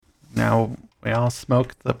Now we all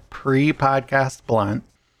smoke the pre-podcast blunt.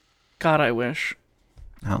 God, I wish.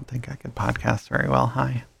 I don't think I could podcast very well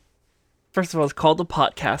high. First of all, it's called a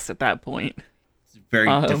podcast at that point. It's a very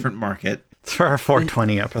different market. It's for our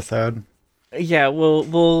 420 episode. Yeah,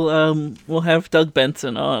 we'll have Doug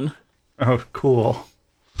Benson on. Oh, cool.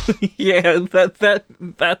 Yeah,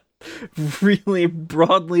 that really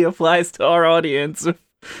broadly applies to our audience.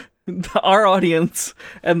 Our audience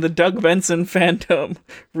and the Doug Benson fandom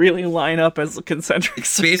really line up as a concentric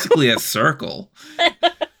circle. Basically a circle.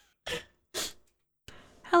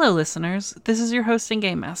 Hello, listeners. This is your host and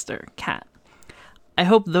game master, Kat. I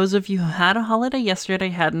hope those of you who had a holiday yesterday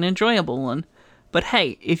had an enjoyable one. But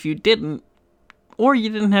hey, if you didn't, or you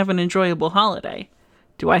didn't have an enjoyable holiday,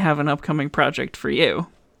 do I have an upcoming project for you?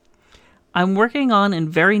 I'm working on and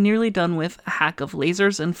very nearly done with a hack of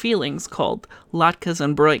lasers and feelings called Latkes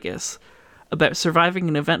and Broigus, about surviving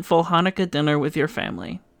an eventful Hanukkah dinner with your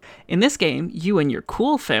family. In this game, you and your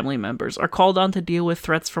cool family members are called on to deal with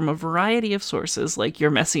threats from a variety of sources, like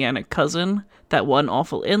your messianic cousin, that one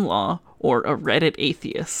awful in-law, or a Reddit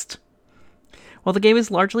atheist. While the game is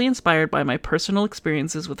largely inspired by my personal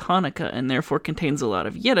experiences with Hanukkah and therefore contains a lot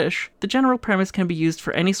of Yiddish, the general premise can be used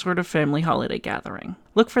for any sort of family holiday gathering.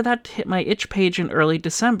 Look for that to hit my itch page in early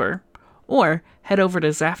December, or head over to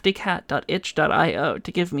zaftycat.itch.io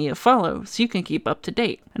to give me a follow so you can keep up to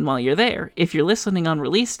date. And while you're there, if you're listening on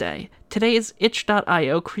release day, today is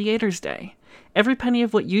itch.io Creators Day. Every penny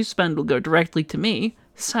of what you spend will go directly to me,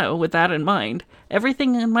 so with that in mind,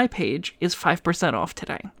 everything on my page is 5% off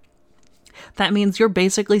today. That means you're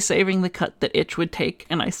basically saving the cut that itch would take,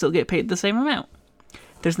 and I still get paid the same amount.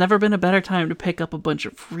 There's never been a better time to pick up a bunch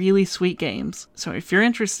of really sweet games, so if you're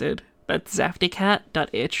interested, that's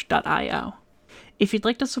zaftycat.itch.io. If you'd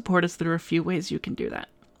like to support us, there are a few ways you can do that.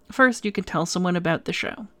 First, you can tell someone about the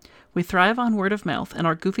show. We thrive on word of mouth, and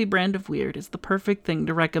our goofy brand of weird is the perfect thing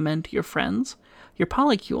to recommend to your friends, your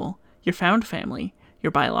polycule, your found family,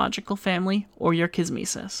 your biological family, or your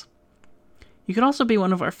kismesis. You can also be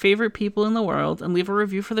one of our favorite people in the world and leave a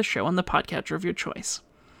review for the show on the podcatcher of your choice.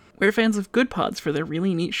 We're fans of Good Pods for their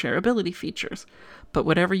really neat shareability features, but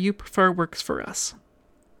whatever you prefer works for us.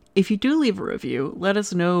 If you do leave a review, let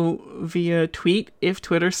us know via tweet if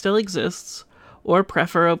Twitter still exists, or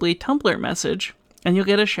preferably Tumblr message, and you'll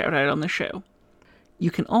get a shout out on the show.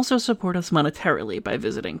 You can also support us monetarily by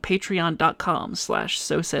visiting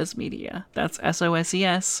patreon.com/SoSaysMedia. That's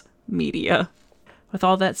SOSES Media. With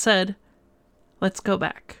all that said, let's go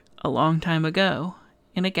back a long time ago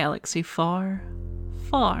in a galaxy far,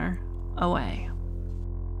 far away.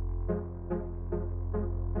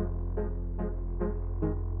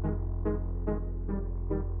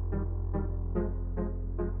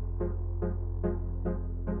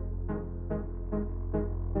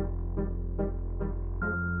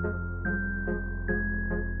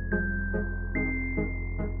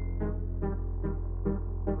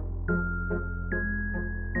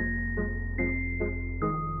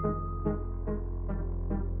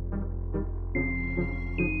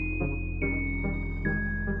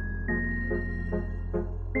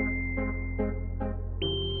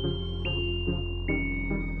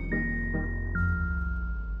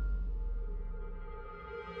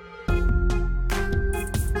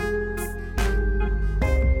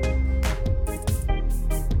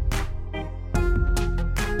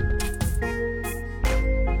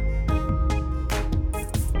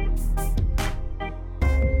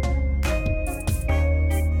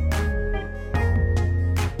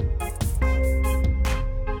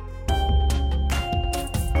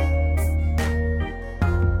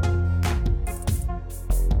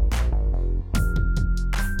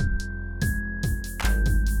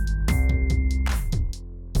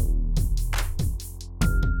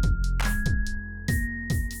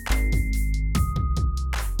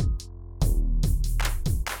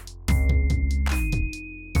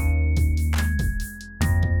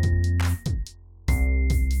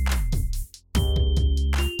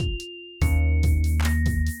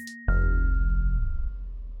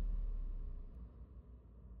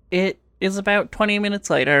 It is about 20 minutes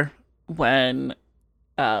later when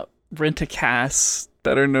Rent-A-Cass,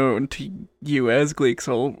 that are known to you as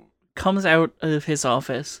Gleeksel, comes out of his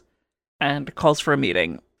office and calls for a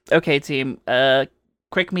meeting. Okay, team,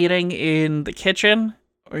 quick meeting in the kitchen.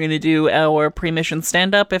 We're going to do our pre-mission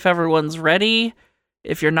stand-up if everyone's ready.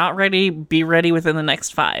 If you're not ready, be ready within the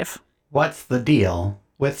next 5. What's the deal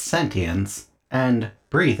with sentience and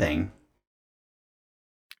breathing?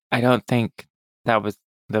 I don't think that was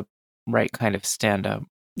the right kind of stand-up.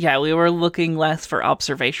 Yeah, we were looking less for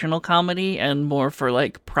observational comedy and more for,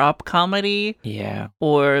 like, prop comedy. Yeah.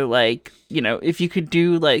 Or, like, you know, if you could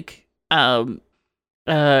do, like, an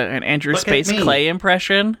Andrew Look at Space me. Clay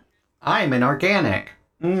impression. I'm an organic.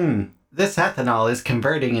 This ethanol is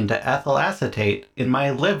converting into ethyl acetate in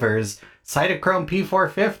my liver's cytochrome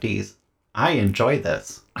P450s. I enjoy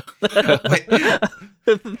this.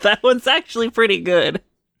 That one's actually pretty good.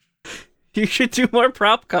 You should do more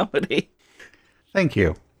prop comedy. Thank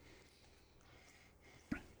you.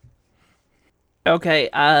 Okay,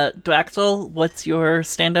 Dwaxel, what's your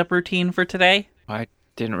stand-up routine for today? I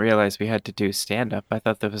didn't realize we had to do stand-up. I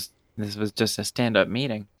thought this was just a stand-up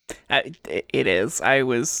meeting. It is. It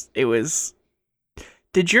was.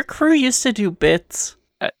 Did your crew used to do bits?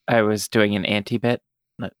 I was doing an anti-bit.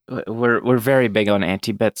 We're very big on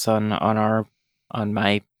anti-bits on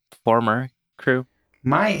my former crew.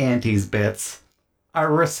 My auntie's bits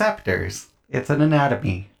are receptors. It's an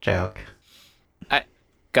anatomy joke. I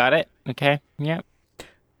got it. Okay. Yeah.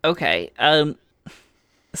 Okay.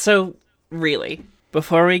 So really,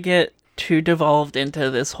 before we get too devolved into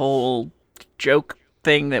this whole joke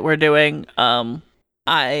thing that we're doing,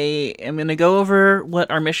 I am gonna go over what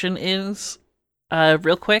our mission is,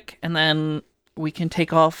 real quick, and then we can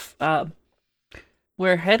take off.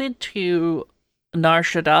 We're headed to Nar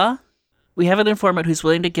Shaddaa. We have an informant who's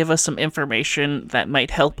willing to give us some information that might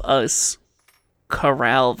help us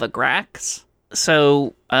corral the Grax.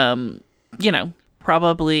 So,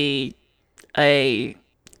 probably a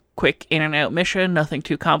quick in and out mission, nothing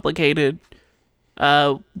too complicated.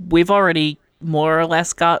 We've already more or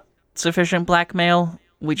less got sufficient blackmail.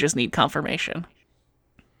 We just need confirmation.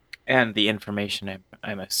 And the information,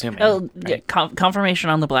 I'm assuming. Oh, right? yeah, confirmation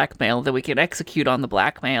on the blackmail, that we can execute on the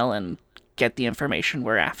blackmail and get the information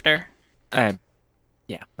we're after.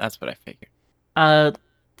 Yeah, that's what I figured.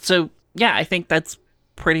 So, yeah, I think that's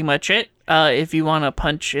pretty much it. If you want to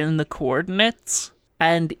punch in the coordinates,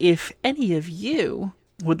 and if any of you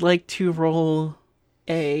would like to roll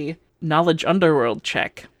a knowledge underworld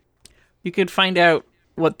check, you could find out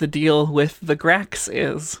what the deal with the Grax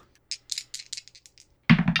is.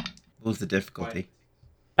 What was the difficulty?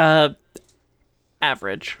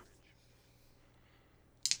 Average.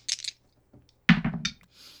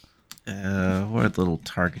 What are the little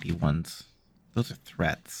targety ones? Those are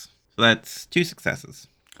threats. So that's 2 successes.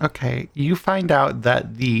 Okay, you find out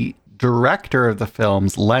that the director of the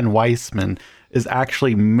films, Len Weissman, is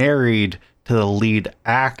actually married to the lead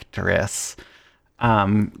actress,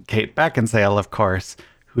 Kate Beckinsale, of course,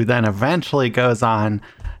 who then eventually goes on.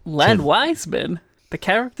 Len Wiseman, the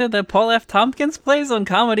character that Paul F. Tompkins plays on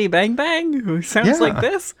Comedy Bang Bang, who sounds like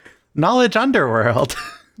this. Knowledge Underworld.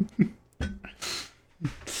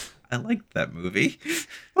 I liked that movie.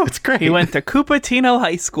 Oh, it's great. He went to Cupertino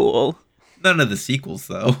High School. None of the sequels,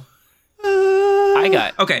 though. I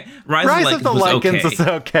got Okay, Rise of the was Lycans okay. is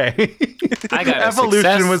okay. I got a Evolution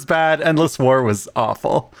success. was bad. Endless War was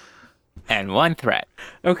awful. and 1 threat.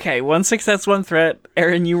 Okay, 1 success, 1 threat.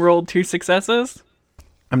 Aaron, you rolled 2 successes?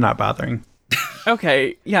 I'm not bothering.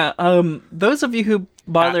 Okay, yeah, those of you who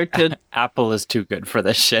bothered to... Apple is too good for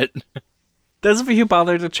this shit. Those of you who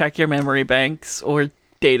bothered to check your memory banks or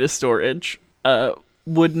data storage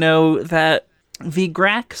would know that the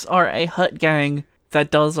Grax are a Hut gang that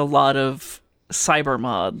does a lot of cyber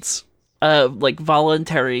mods, like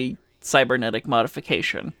voluntary cybernetic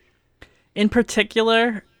modification. In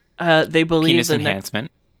particular, they believe Penis the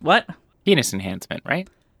enhancement. What? Penis enhancement, right?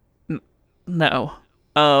 No.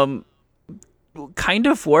 Kind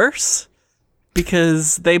of worse,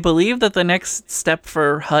 because they believe that the next step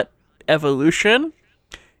for Hut evolution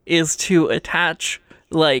is to attach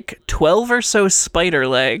like 12 or so spider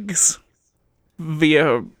legs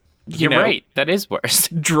via You're right. That is worse.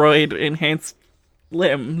 droid enhanced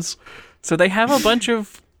limbs. So they have a bunch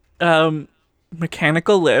of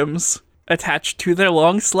mechanical limbs attached to their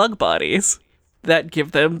long slug bodies that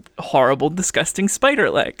give them horrible, disgusting spider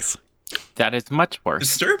legs. That is much worse.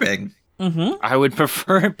 Disturbing. I would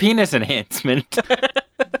prefer penis enhancement.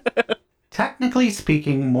 Technically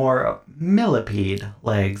speaking, more millipede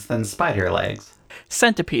legs than spider legs.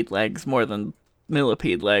 Centipede legs more than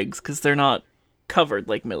millipede legs, because they're not covered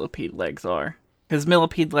like millipede legs are. Because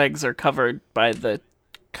millipede legs are covered by the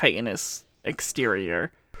chitinous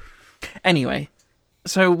exterior. Anyway,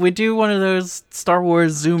 so we do one of those Star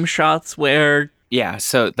Wars zoom shots where... Yeah,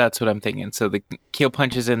 so that's what I'm thinking. So the keel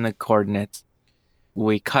punches in the coordinates.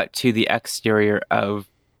 We cut to the exterior of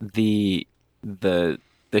the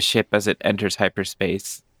ship as it enters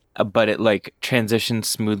hyperspace, but it like transitions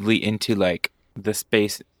smoothly into like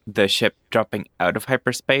the ship dropping out of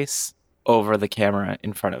hyperspace over the camera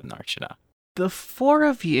in front of Nar Shaddaa. The 4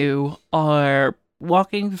 of you are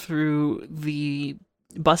walking through the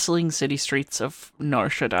bustling city streets of Nar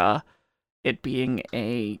Shaddaa, it being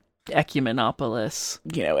a Ecumenopolis.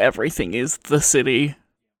 Everything is the city.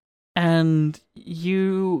 And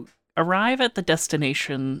you arrive at the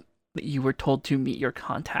destination that you were told to meet your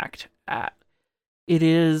contact at. It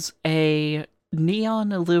is a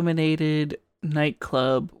neon illuminated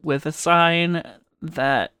nightclub with a sign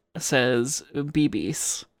that says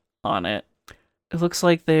BB's on it. It looks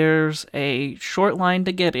like there's a short line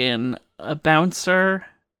to get in, a bouncer,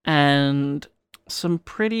 and some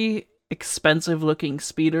pretty expensive looking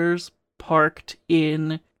speeders parked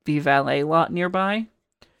in the valet lot nearby.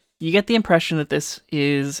 You get the impression that this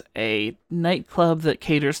is a nightclub that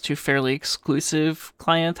caters to fairly exclusive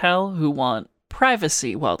clientele who want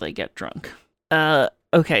privacy while they get drunk.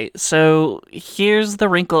 Okay, so here's the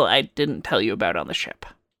wrinkle I didn't tell you about on the ship.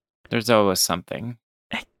 There's always something.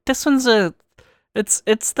 This one's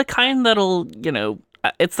it's the kind that'll,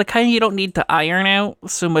 it's the kind you don't need to iron out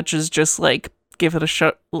so much as just, like, give it a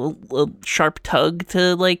sharp tug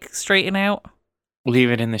to, like, straighten out.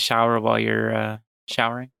 Leave it in the shower while you're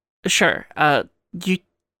showering? Sure. You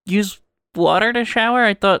use water to shower?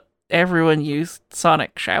 I thought everyone used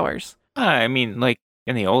sonic showers. I mean, like,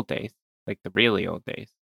 in the old days. Like, the really old days.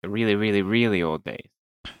 The really, really, really old days.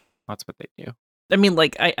 That's what they do. I mean,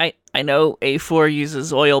 like, I know A4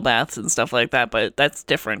 uses oil baths and stuff like that, but that's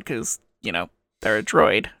different because, they're a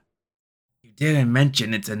droid. You didn't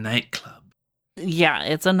mention it's a nightclub. Yeah,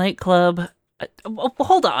 it's a nightclub.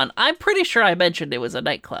 Hold on. I'm pretty sure I mentioned it was a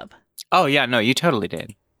nightclub. Oh, yeah, no, you totally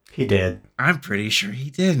did. He did. I'm pretty sure he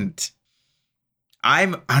didn't.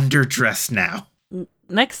 I'm underdressed now.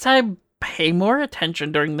 Next time, pay more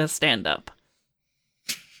attention during the stand-up.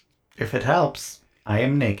 If it helps, I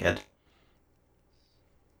am naked.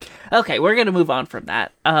 Okay, we're going to move on from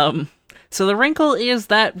that. So the wrinkle is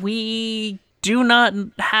that we do not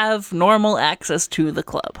have normal access to the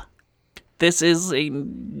club. This is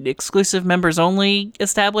an exclusive members-only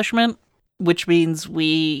establishment, which means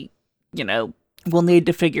we'll need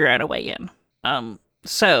to figure out a way in.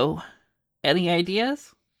 So, any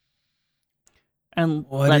ideas? And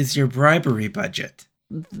what is your bribery budget?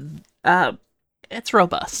 It's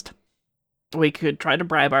robust. We could try to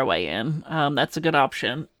bribe our way in. That's a good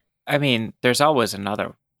option. I mean, there's always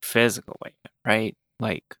another physical way, right?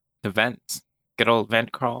 Like the vents. Good old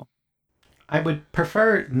vent crawl. I would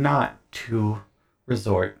prefer not to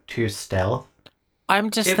resort to stealth. I'm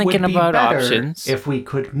just It thinking would be about better options. if we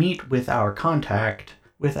could meet with our contact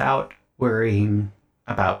without worrying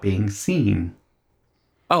about being seen.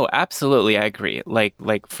 Oh, absolutely, I agree.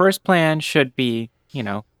 Like first plan should be,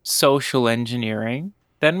 social engineering.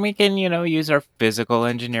 Then we can, use our physical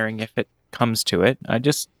engineering if it comes to it. I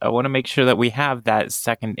want to make sure that we have that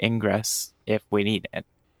second ingress if we need it.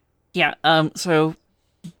 Yeah, so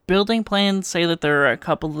building plans say that there are a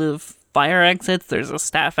couple of fire exits. There's a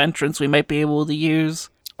staff entrance we might be able to use.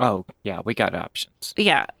 Oh, yeah, we got options.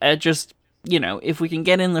 Yeah, just, if we can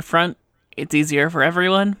get in the front, it's easier for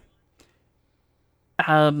everyone.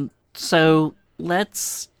 So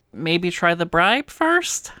let's maybe try the bribe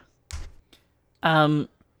first. So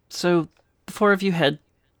the four of you head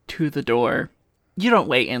to the door. You don't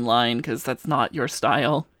wait in line because that's not your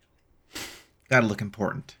style. Gotta look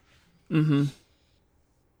important. Mm-hmm.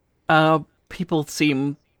 People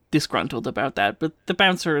seem disgruntled about that, but the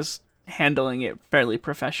bouncer is handling it fairly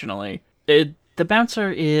professionally. The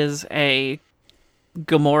bouncer is a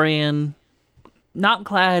Gamorrean, not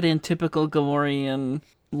clad in typical Gamorrean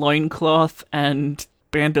loincloth and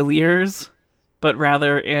bandoliers, but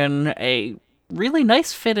rather in a really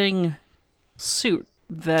nice fitting suit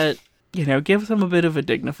that, gives him a bit of a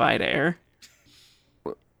dignified air.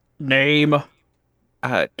 Name?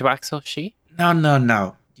 Dwaxel she?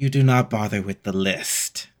 No. You do not bother with the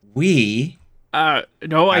list. We... No,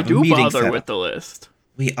 I have a do meeting bother set with up. the list.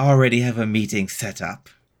 We already have a meeting set up.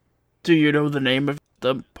 Do you know the name of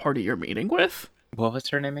the party you're meeting with? What was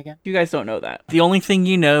her name again? You guys don't know that. The only thing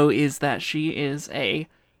you know is that she is a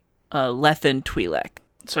Lethan Twi'lek.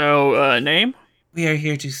 So, name? We are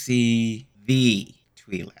here to see the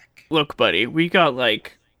Twi'lek. Look, buddy, we got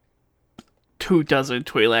 24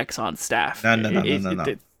 Twi'leks on staff. No.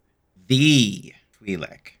 The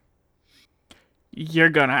Twi'lek. You're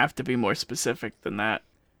gonna have to be more specific than that.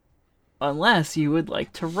 Unless you would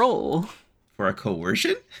like to roll. For a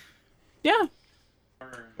coercion? Yeah.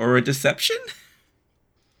 Or a deception?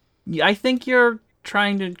 I think you're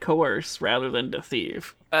trying to coerce rather than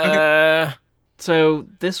deceive. So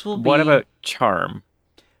this will be... What about charm?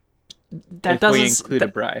 That if doesn't... we include a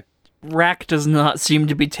bribe. Rack does not seem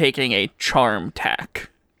to be taking a charm tack.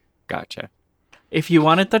 Gotcha. If you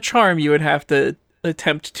wanted the charm, you would have to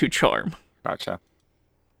attempt to charm. Gotcha.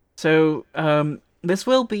 So, this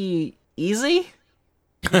will be easy.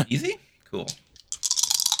 Easy? Cool.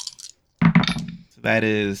 So that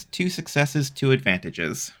is 2 successes, 2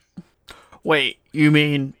 advantages. Wait, you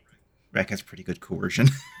mean Rek has pretty good coercion.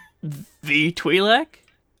 the Twi'lek?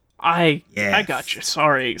 I Yes. got you.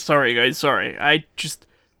 Sorry, guys. Sorry.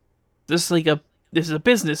 This is a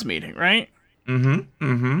business meeting, right?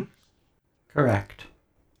 Mm-hmm. Correct.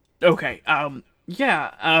 Okay.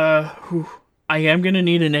 Yeah. I am gonna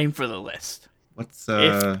need a name for the list. What's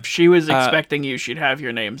If she was expecting you, she'd have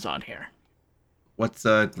your names on here. what's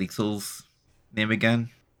Gleeksel's name again?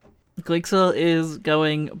 Glixel is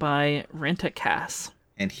going by Renta Cass.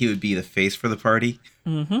 And he would be the face for the party.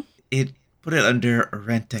 Mm-hmm. Put it under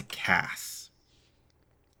Renta Cass.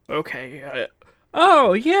 Okay.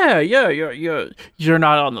 Oh yeah. You're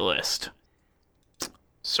not on the list.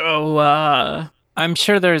 So I'm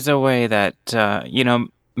sure there's a way that,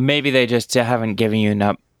 maybe they just haven't given you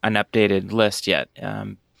an updated list yet.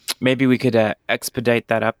 Maybe we could expedite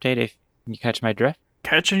that update if you catch my drift.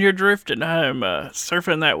 catching your drift, and I'm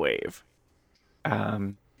surfing that wave.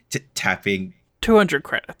 Tapping. 200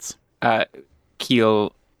 credits.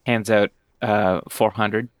 Keel hands out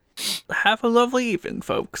 400. Have a lovely evening,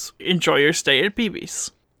 folks. Enjoy your stay at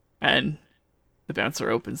BB's. And the bouncer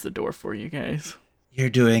opens the door for you guys. You're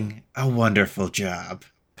doing a wonderful job.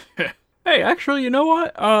 Hey, actually, you know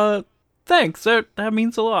what? Thanks. That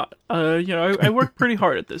means a lot. I work pretty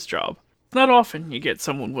hard at this job. Not often you get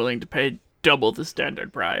someone willing to pay double the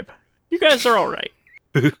standard bribe. You guys are all right.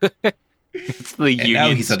 It's the And union now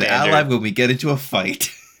he's standard. an ally when we get into a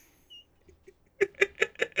fight.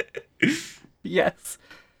 Yes.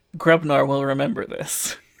 Grubnar will remember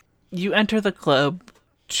this. You enter the club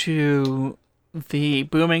to the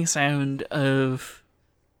booming sound of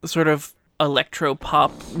sort of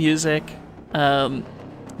electro-pop music.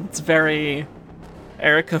 It's very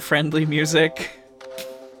Erica-friendly music.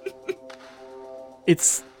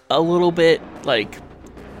 It's a little bit like,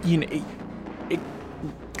 it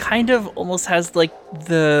kind of almost has like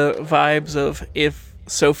the vibes of if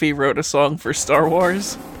Sophie wrote a song for Star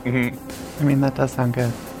Wars. I mean, that does sound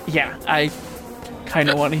good. Yeah, I kind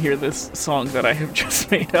of want to hear this song that I have just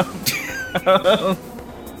made up.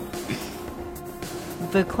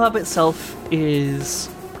 The club itself is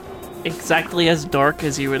exactly as dark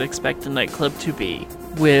as you would expect a nightclub to be,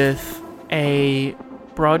 with a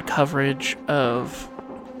broad coverage of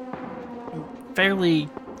fairly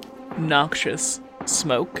noxious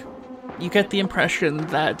smoke. You get the impression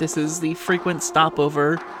that this is the frequent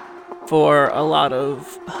stopover for a lot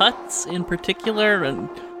of huts in particular, and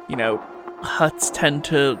huts tend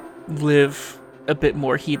to live a bit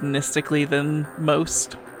more hedonistically than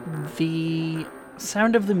most. The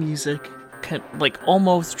sound of the music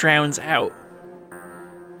almost drowns out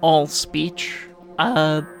all speech,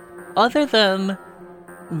 other than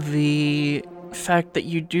the fact that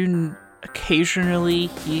you do occasionally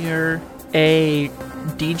hear a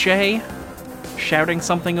DJ shouting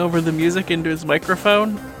something over the music into his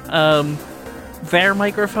microphone. Their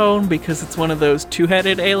microphone, because it's one of those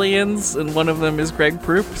two-headed aliens, and one of them is Greg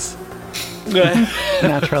Proops.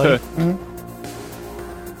 Naturally.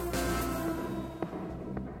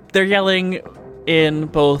 They're yelling in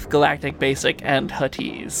both Galactic Basic and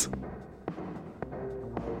Huttese.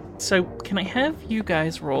 So, can I have you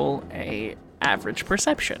guys roll a average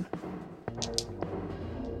perception?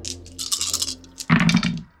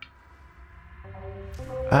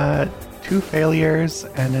 Two failures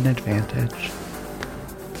and an advantage.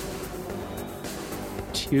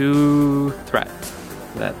 2 threats.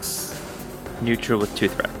 That's neutral with 2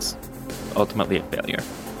 threats. Ultimately a failure.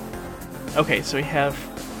 Okay, so we have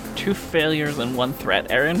 2 failures and 1 threat.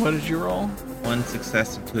 Aaron, what did you roll? 1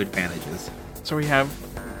 success and 2 advantages. So we have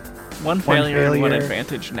 1 failure and 1 failure.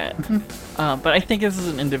 advantage net. But I think this is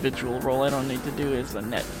an individual roll. I don't need to do as a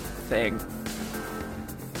net thing.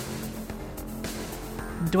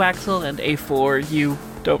 Dwaxel and A4, you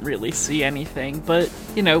don't really see anything, but,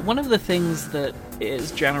 one of the things that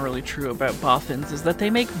is generally true about Boffins is that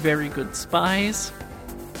they make very good spies,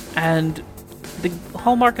 and the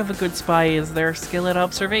hallmark of a good spy is their skill at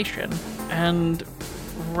observation. And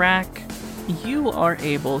Rack, you are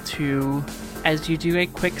able to, as you do a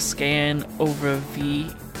quick scan over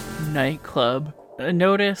the nightclub,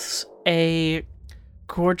 notice a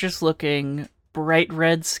gorgeous-looking, bright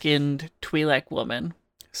red-skinned Twi'lek woman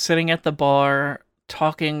sitting at the bar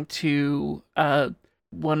talking to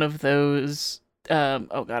one of those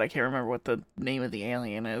oh god, I can't remember what the name of the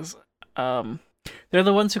alien is. They're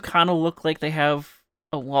the ones who kind of look like they have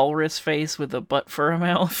a walrus face with a butt for a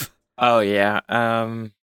mouth. Oh yeah,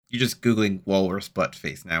 You're just Googling walrus butt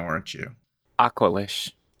face now, aren't you?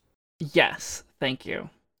 Aqualish. Yes, thank you.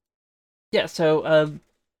 Yeah, so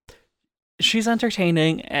she's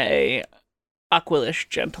entertaining a Aquilish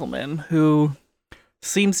gentleman who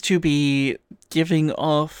seems to be giving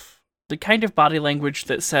off the kind of body language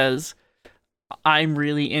that says, I'm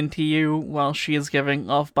really into you, while she is giving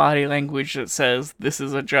off body language that says, this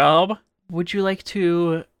is a job. Would you like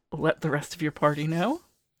to let the rest of your party know?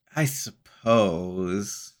 I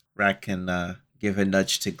suppose Rat can give a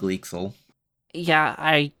nudge to Gleexel. Yeah,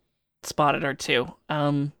 I spotted her too.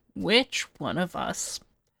 Which one of us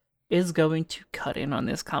is going to cut in on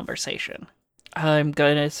this conversation? I'm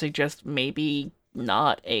gonna suggest maybe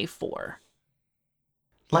not a 4.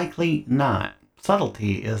 Likely not.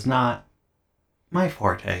 Subtlety is not my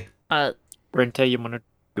forte. Renta, you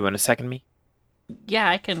wanna second me? Yeah,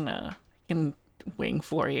 I can wing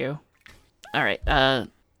for you. Alright,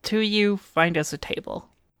 two of you find us a table.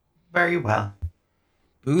 Very well.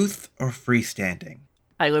 Booth or freestanding?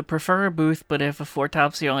 I would prefer a booth, but if a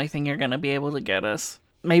 4-top's the only thing you're gonna be able to get us,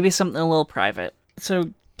 maybe something a little private.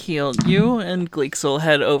 So, Keel, you and Gleexel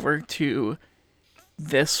head over to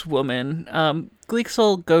this woman.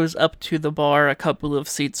 Gleexel goes up to the bar a couple of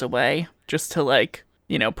seats away, just to,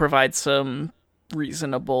 provide some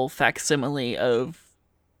reasonable facsimile of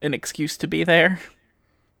an excuse to be there.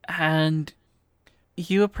 And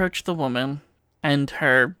you approach the woman and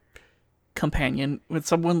her companion. Would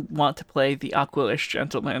someone want to play the Aquilish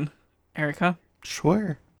gentleman? Erica?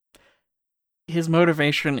 Sure. His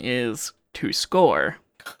motivation is to score.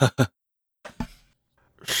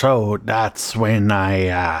 So that's when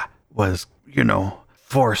I was,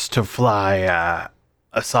 forced to fly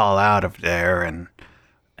us all out of there, and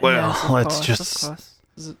Yes, of let's course, just. of course.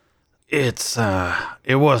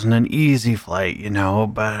 It wasn't an easy flight,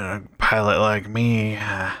 but a pilot like me,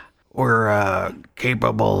 we're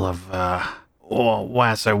capable of, when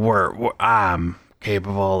I say I'm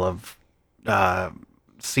capable of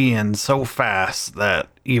seeing so fast that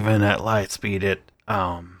even at light speed, it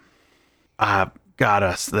got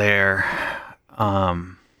us there.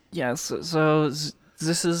 Yes, so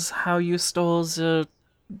this is how you stole the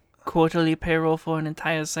quarterly payroll for an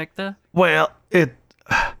entire sector? Well,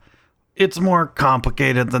 it's more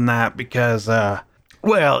complicated than that because,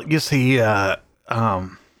 you see, the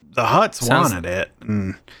Hutts wanted it,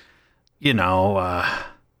 and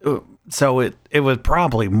so it was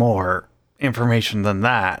probably more information than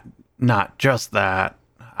that, not just that.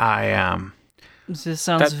 This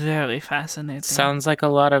sounds very fascinating. Sounds like a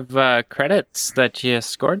lot of credits that you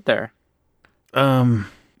scored there.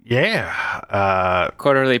 Yeah.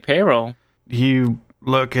 Quarterly payroll. You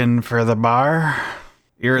looking for the bar?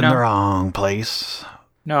 You're in No. the wrong place.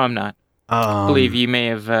 No, I'm not. I believe you may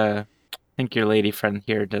have. I think your lady friend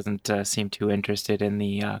here doesn't seem too interested in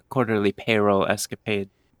the quarterly payroll escapade.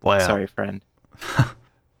 Well, Sorry, friend.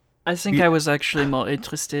 I think I was actually more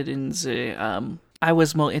interested in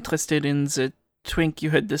the twink you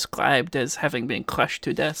had described as having been crushed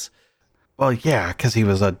to death. Well, yeah, because he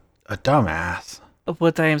was a dumbass.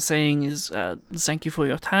 What I am saying is, thank you for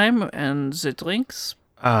your time and the drinks.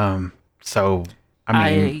 So,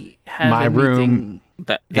 I mean, I have my a room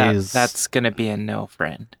meeting. That's gonna be a no,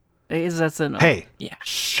 friend. Is that a no? hey, Yeah.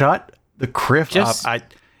 shut the criff Just- up.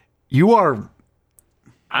 You are,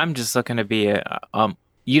 I'm just looking to be a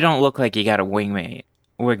You don't look like you got a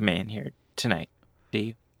wigman here tonight, do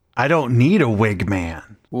you? I don't need a wig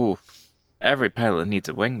man. Ooh, every pilot needs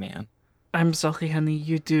a wingman. I'm sorry, honey.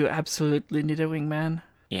 You do absolutely need a wingman.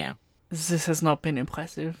 Yeah. This has not been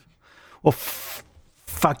impressive. Well,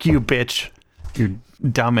 fuck you, bitch. You're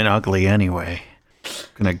dumb and ugly anyway.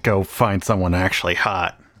 Gonna go find someone actually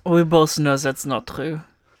hot. We both know that's not true.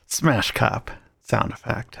 Smash cup. Sound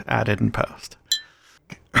effect added in post.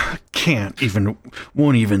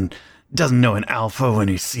 Won't even, doesn't know an alpha when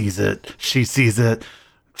he sees it. She sees it.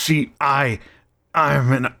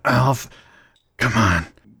 I'm an alpha. Come on.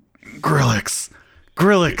 Grillix.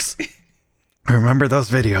 Remember those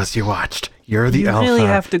videos you watched? You're the You alpha. really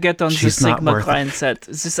have to get on the She's not Sigma worth it. grind set.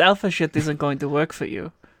 This alpha shit isn't going to work for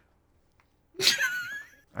you.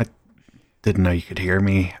 I didn't know you could hear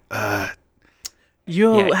me.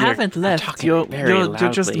 You haven't you're left. talking You're very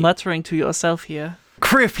just loudly. muttering to yourself here.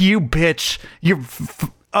 Criff, you bitch. You've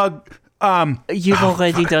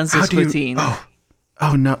already done how this do you- routine.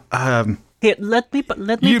 Oh no. Here, let me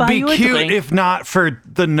You'd buy be you a cute drink. if not for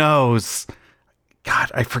the nose.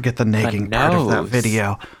 God, I forget the nagging part of that nose.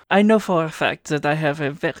 video. I know for a fact that I have a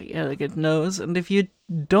very elegant nose, and if you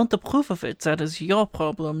don't approve of it, that is your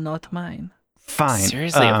problem, not mine. Fine.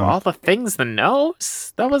 Seriously, of all the things, the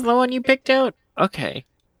nose? That was the one you picked out? Okay.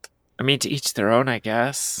 I mean, to each their own, I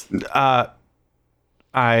guess.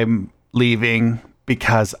 I'm leaving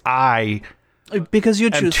because I Because you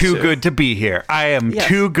am choose too to. good to be here. I am Yes.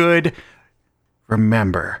 too good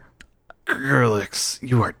remember, Gerlix,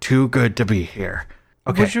 you are too good to be here.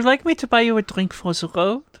 Okay. Would you like me to buy you a drink for the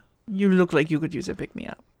road? You look like you could use a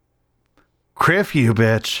pick-me-up. Criff, you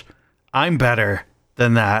bitch. I'm better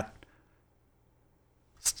than that.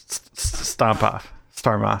 Stomp off.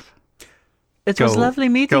 Storm off. It was lovely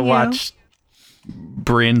meeting you. Go watch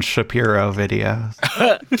Bryn Shapiro videos.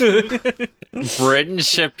 Bryn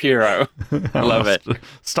Shapiro. Love it.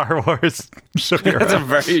 Star Wars Shapiro. That's a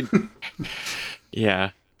very...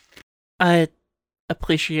 Yeah. I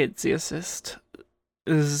appreciate the assist.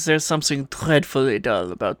 There's something dreadfully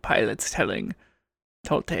dull about pilots telling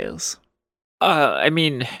tall tales. I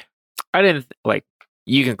mean, I didn't,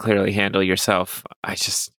 you can clearly handle yourself. I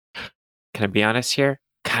just, can I be honest here?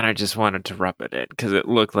 Kind of just wanted to rub it in, because it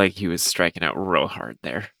looked like he was striking out real hard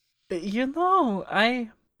there. You know, I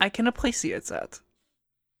can appreciate that.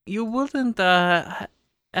 You wouldn't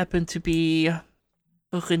happen to be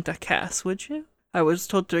Rinta Cass, would you? I was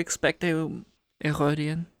told to expect a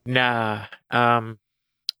Rodian. Nah,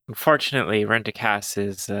 unfortunately, Rentacass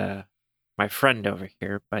is my friend over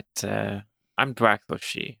here, but I'm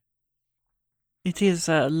Dwaxel. It is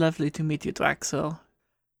lovely to meet you, Dwaxel.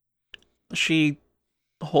 She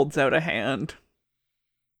holds out a hand.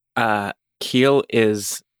 Keel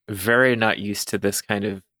is very not used to this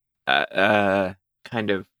kind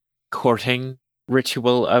of courting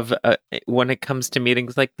ritual of when it comes to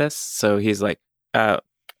meetings like this. So he's like,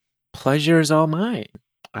 pleasure's all mine.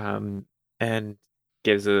 And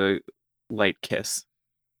gives a light kiss.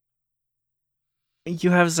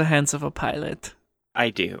 You have the hands of a pilot. I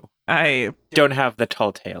do. I don't have the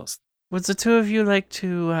tall tales. Would the two of you like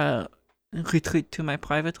to retreat to my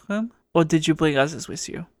private room? Or did you bring others with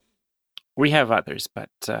you? We have others, but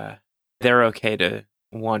they're okay to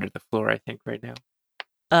wander the floor, I think, right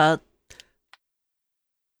now.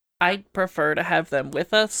 I'd prefer to have them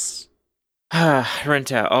with us.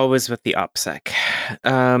 Renta, always with the OPSEC.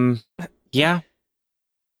 Yeah.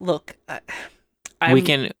 Look, we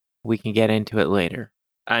can get into it later.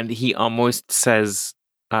 And he almost says,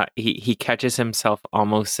 he catches himself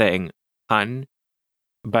almost saying "hun"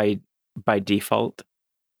 by default.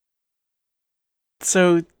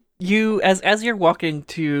 So you, as you're walking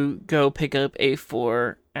to go pick up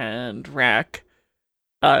A4 and Rack,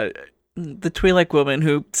 the Twi'lek woman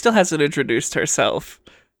who still hasn't introduced herself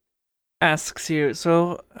asks you,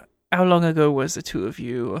 so how long ago was the two of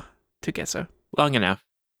you together? Long enough.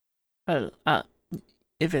 Well,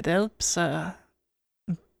 if it helps,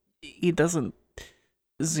 he doesn't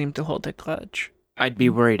seem to hold a grudge. I'd be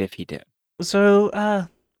worried if he did. So,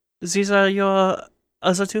 these are your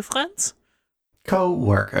other two friends?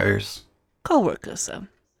 Co-workers. Co-workers, then.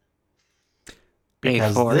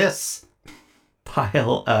 Because A4. This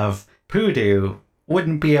pile of poodoo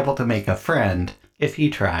wouldn't be able to make a friend if he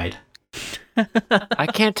tried. I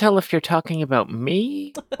can't tell if you're talking about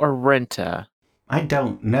me or Renta. I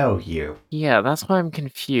don't know you. Yeah, that's why I'm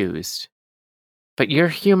confused. But your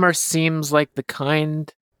humor seems like the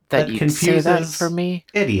kind that you'd say that for me.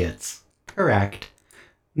 Idiots. Correct.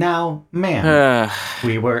 Now, ma'am,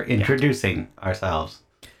 we were introducing ourselves.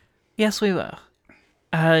 Yes, we were.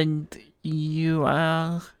 And you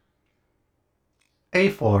are...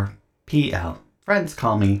 A4, PL. Friends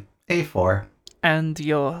call me A4. And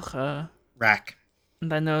you're, Rack.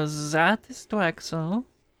 And I know that is Dwaxel,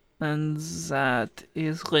 and that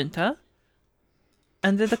is Rinta.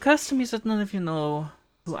 And it occurs to me that none of you know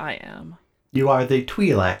who I am. You are the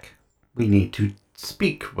Twi'lek we need to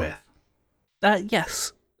speak with.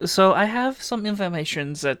 Yes. So I have some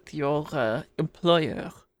information that your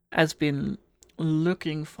employer has been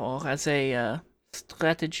looking for as a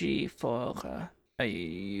strategy for,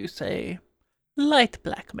 you say, light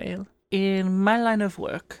blackmail. In my line of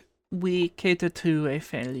work, we cater to a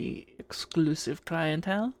fairly exclusive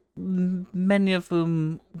clientele, many of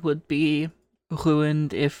whom would be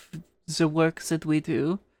ruined if the work that we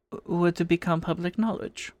do were to become public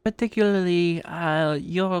knowledge. Particularly,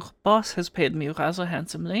 your boss has paid me rather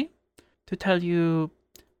handsomely to tell you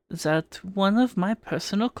that one of my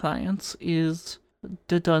personal clients is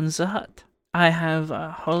the Dun the Hutt. I have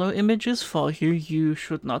hollow images for you. You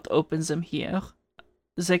should not open them here.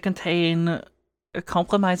 They contain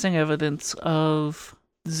compromising evidence of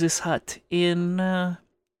this hut in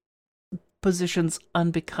positions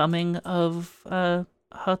unbecoming of a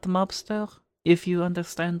hut mobster, if you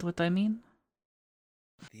understand what I mean.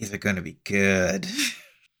 These are going to be good.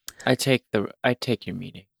 I take your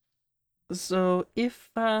meaning. So if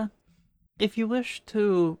you wish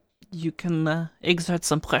to, you can exert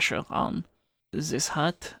some pressure on this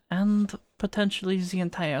hut and potentially the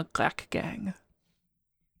entire crack gang.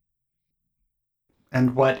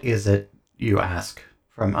 And what is it you ask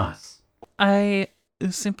from us? I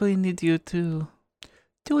simply need you to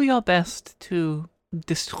do your best to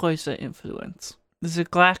destroy the influence. The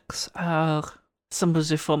Glacks are some of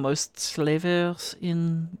the foremost slavers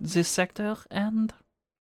in this sector, and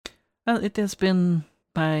it has been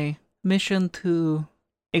my mission to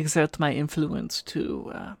exert my influence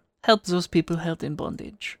to help those people held in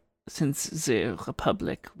bondage, since the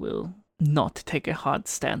Republic will not take a hard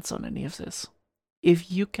stance on any of this.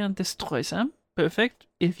 If you can destroy them, perfect.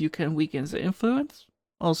 If you can weaken the influence,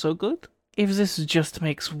 also good. If this just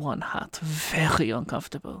makes one heart very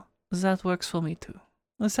uncomfortable, that works for me too.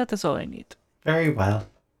 That is all I need. Very well.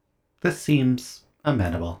 This seems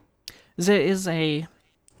amenable. There is a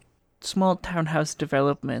small townhouse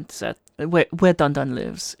development that where Dundun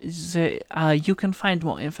lives. You can find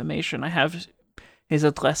more information. I have his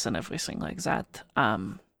address and everything like that.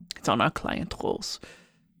 It's on our client rolls.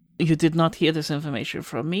 You did not hear this information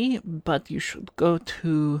from me, but you should go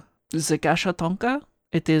to the Gashatonka.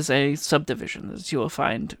 It is a subdivision that you will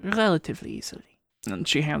find relatively easily. And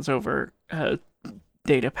she hands over a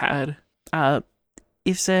data pad.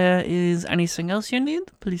 If there is anything else you need,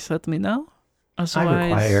 please let me know. I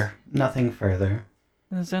require nothing further.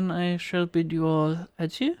 Then I shall bid you all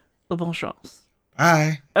adieu. Bonne chance.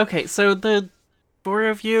 Bye. Okay, so the four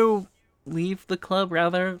of you leave the club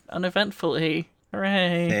rather uneventfully.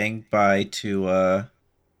 Hooray. Saying bye to,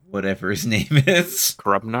 whatever his name is.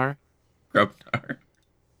 Grubnar? Grubnar.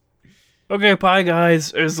 Okay, bye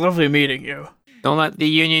guys. It was lovely meeting you. Don't let the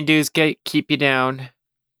union dues keep you down.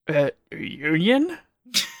 Union?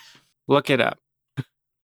 Look it up.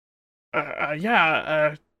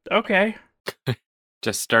 Okay.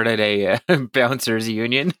 Just started a bouncers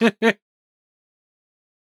union.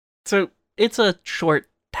 So it's a short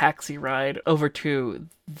taxi ride over to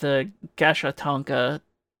the Gashatonka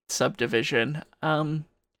subdivision.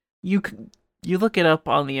 You look it up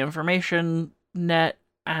on the information net,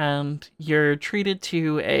 and you're treated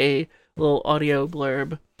to a little audio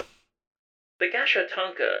blurb. The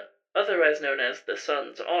Gashatonka, otherwise known as the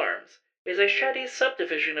Sun's Arms, is a shoddy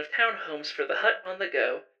subdivision of townhomes for the hut on the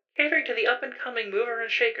go. Catering to the up-and-coming mover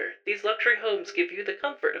and shaker, these luxury homes give you the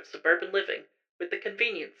comfort of suburban living, with the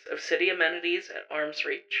convenience of city amenities at arm's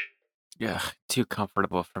reach. Yeah, too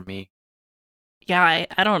comfortable for me. Yeah,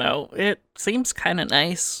 I don't know. It seems kind of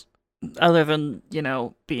nice, other than,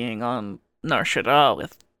 being on Nar Shaddaa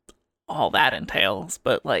with all that entails.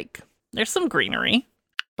 But, there's some greenery.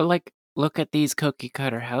 But, look at these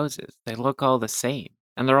cookie-cutter houses. They look all the same.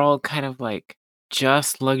 And they're all kind of,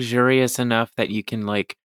 just luxurious enough that you can,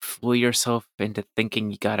 fool yourself into thinking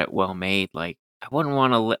you got it well made. I wouldn't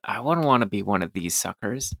want to be one of these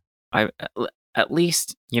suckers. At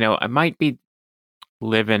least, I might be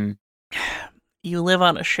living. You live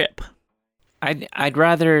on a ship. I'd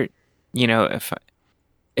rather,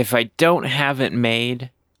 if I don't have it made,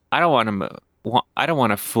 I don't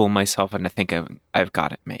want to fool myself into thinking I've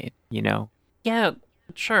got it made. Yeah,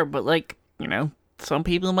 sure, but some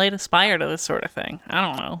people might aspire to this sort of thing. I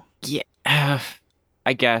don't know. Yeah,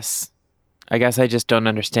 I guess I just don't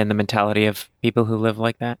understand the mentality of people who live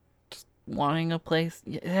like that. Just wanting a place,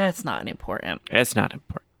 it's not important. It's not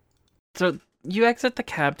important. So you exit the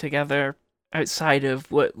cab together outside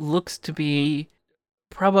of what looks to be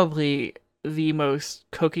probably the most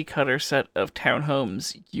cookie cutter set of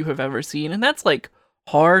townhomes you have ever seen. And that's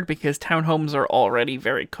hard because townhomes are already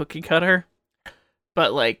very cookie cutter.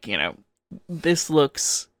 But this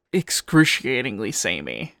looks excruciatingly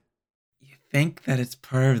samey. You think that it's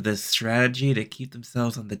part of the strategy to keep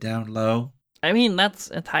themselves on the down low? I mean, that's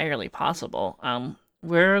entirely possible.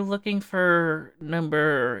 We're looking for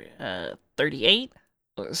number 38.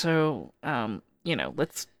 So,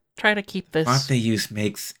 let's try to keep this. Font they use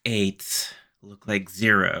makes 8s look like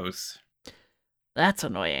 0s. That's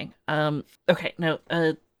annoying. Okay, no,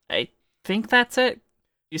 I think that's it.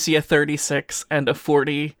 You see a 36 and a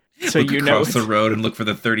 40, so look you know across the road and look for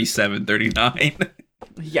the 37, 39.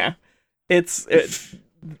 Yeah, that's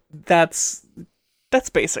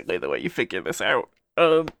basically the way you figure this out.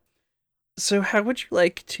 So how would you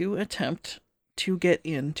like to attempt to get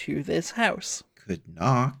into this house? Could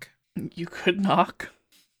knock. You could knock.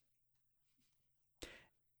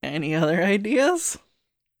 Any other ideas?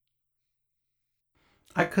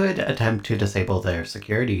 I could attempt to disable their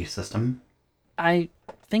security system. I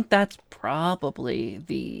think that's probably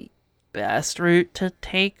the best route to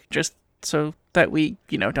take, just so that we,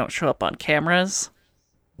 don't show up on cameras.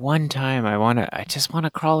 One time I just want to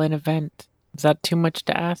crawl in a vent. Is that too much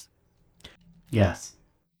to ask? Yes.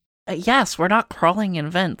 Yes, we're not crawling in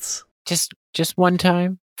vents. Just one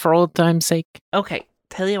time, for old time's sake. Okay,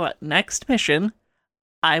 tell you what, next mission,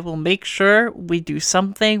 I will make sure we do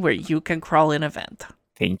something where you can crawl in a vent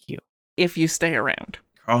Thank you. if you stay around.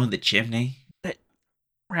 Crawl in the chimney.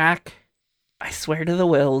 Rack, I swear to the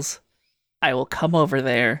Wills, I will come over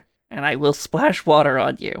there and I will splash water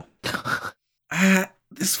on you.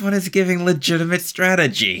 This one is giving legitimate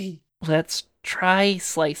strategy. Let's try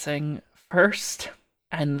slicing first,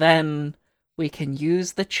 and then we can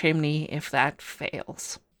use the chimney if that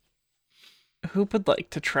fails. Who would like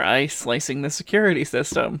to try slicing the security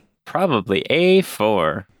system? Probably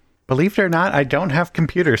A4. Believe it or not, I don't have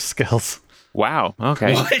computer skills. Wow.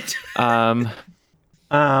 Okay. What?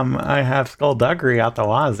 I have skullduggery out the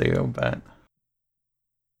wazoo, but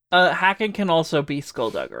Hacking can also be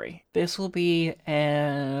skullduggery. This will be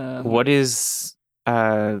What is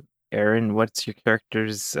Aaron? What's your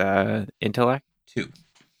character's intellect? 2. He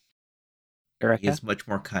Erica? is much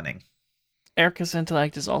more cunning. Erica's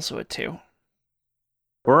intellect is also a 2.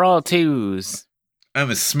 We're all 2s.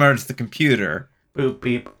 I'm as smart as the computer. boop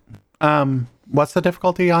beep. What's the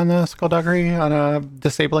difficulty on the skullduggery on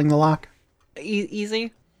disabling the lock?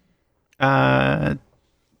 Easy.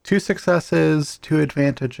 2 successes, 2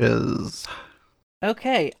 advantages.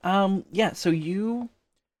 Okay. Yeah. So you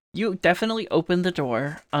definitely opened the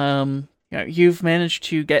door. You've managed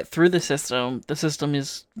to get through the system. The system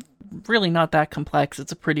is really not that complex.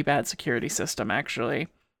 It's a pretty bad security system, actually.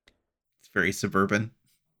 It's very suburban.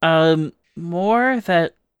 More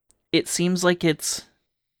that it seems like it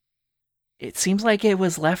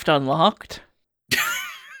was left unlocked.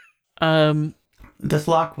 This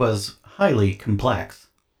lock was highly complex.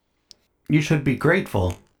 You should be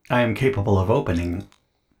grateful I am capable of opening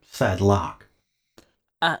said lock.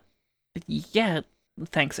 Yeah,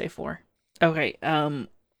 thanks, A4. Okay,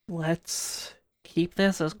 let's keep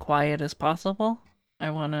this as quiet as possible. I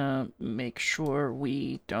want to make sure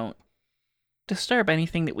we don't disturb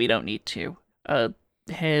anything that we don't need to.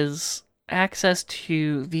 His access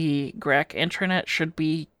to the Grek intranet should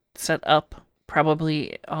be set up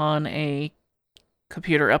probably on a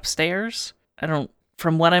computer upstairs.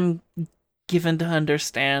 From what I'm given to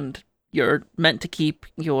understand, you're meant to keep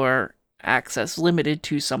your access limited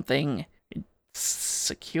to something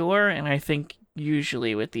secure, and I think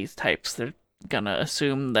usually with these types, they're gonna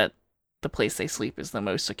assume that the place they sleep is the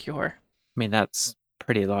most secure. I mean, that's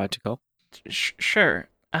pretty logical. Sure.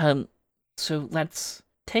 So let's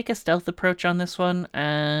take a stealth approach on this one,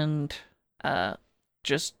 and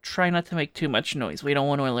just try not to make too much noise. We don't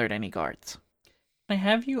want to alert any guards. I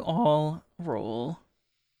have you all roll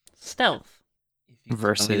stealth. If you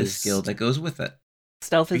Versus tell me the skill that goes with it.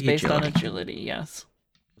 Stealth is based on Agility. agility, yes.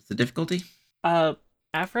 What's the difficulty?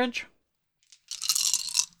 Average?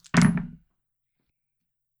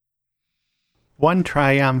 1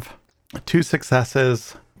 triumph, 2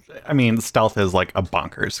 successes. I mean, stealth is like a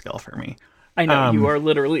bonkers skill for me. I know, you are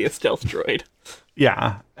literally a stealth droid.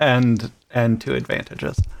 Yeah, and 2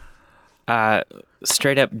 advantages.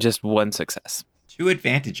 Straight up, just 1 success. 2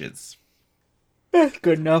 advantages.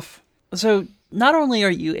 Good enough. So, not only are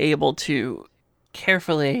you able to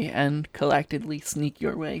carefully and collectedly sneak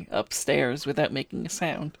your way upstairs without making a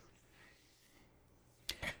sound,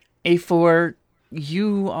 A4,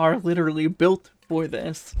 you are literally built for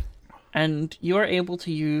this, and you are able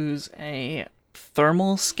to use a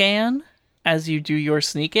thermal scan as you do your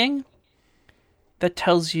sneaking that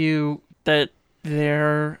tells you that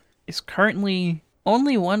there is currently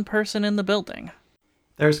only one person in the building.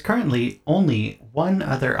 There's currently only one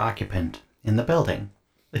other occupant in the building.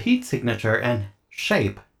 The heat signature and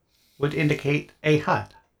shape would indicate a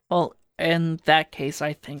hut. Well, in that case,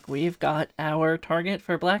 I think we've got our target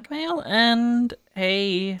for blackmail and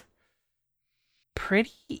a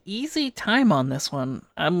pretty easy time on this one.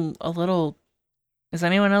 I'm a little... Is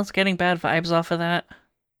anyone else getting bad vibes off of that?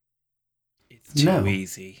 It's too No.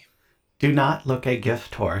 easy. Do not look a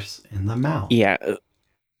gift horse in the mouth. Yeah.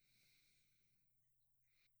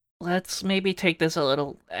 Let's maybe take this a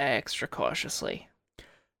little extra cautiously.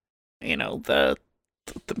 You know, the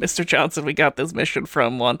Mr. Johnson we got this mission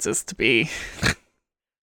from wants us to be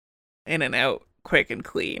in and out quick and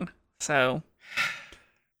clean. So,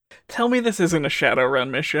 tell me this isn't a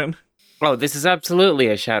Shadowrun mission. Oh, this is absolutely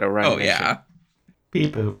a Shadowrun Oh, mission. yeah.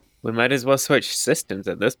 Beep boop. We might as well switch systems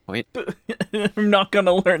at this point. I'm not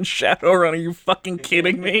gonna learn Shadowrun, are you fucking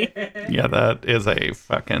kidding me? Yeah, that is a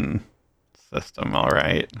fucking system, all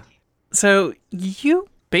right. So, you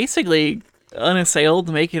basically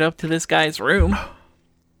unassailed make it up to this guy's room.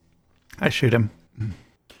 I shoot him.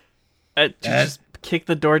 Just kick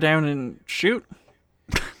the door down and shoot?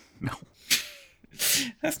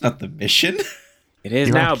 That's not the mission. It is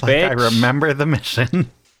You now, act like bitch. I remember the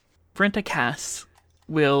mission. Brenta Cass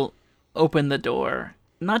will open the door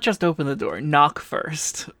not just open the door, knock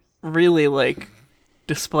first. Really, like,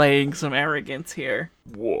 displaying some arrogance here.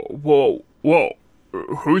 Whoa.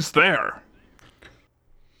 Who's there?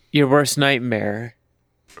 Your worst nightmare.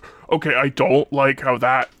 Okay, I don't like how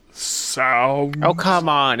that sounds. Oh, come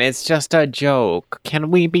on. It's just a joke.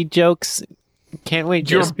 Can we be jokes? Can't we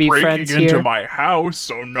just be You're friends breaking into here? my house,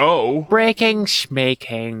 so no. Breaking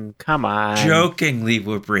schmaking. Come on. Jokingly,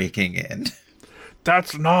 we're breaking in.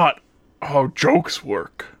 That's not how jokes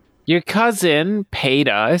work. Your cousin paid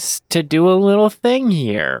us to do a little thing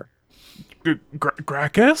here.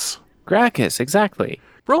 Gracchus? Gracchus, exactly.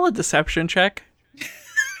 Roll a deception check.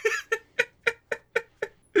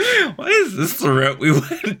 Why is this the route we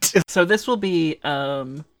went? So this will be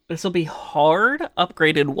hard,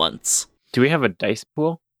 upgraded once. Do we have a dice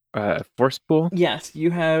pool? Force pool? Yes,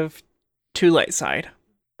 you have 2 light side.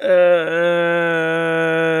 So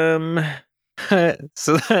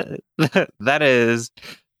that is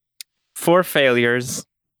 4 failures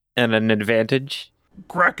and an advantage.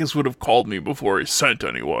 Gracchus would have called me before he sent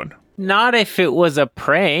anyone. Not if it was a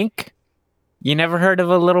prank. You never heard of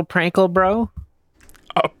a little prankle, bro?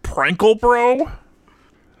 A prankle, bro?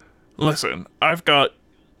 Listen, I've got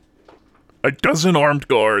a dozen armed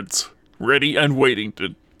guards ready and waiting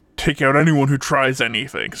to take out anyone who tries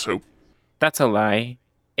anything, so That's a lie.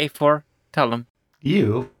 A4, tell him.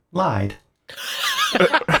 You lied.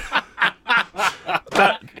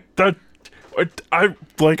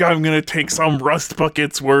 I'm gonna take some rust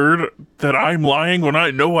bucket's word that I'm lying when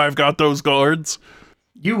I know I've got those guards.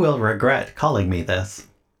 You will regret calling me this.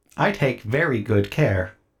 I take very good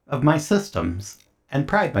care of my systems and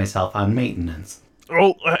pride myself on maintenance.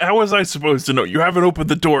 Oh, how was I supposed to know? You haven't opened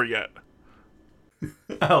the door yet.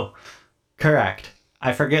 Oh, correct.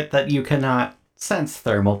 I forget that you cannot sense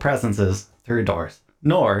thermal presences through doors,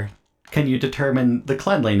 nor can you determine the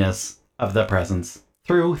cleanliness of the presence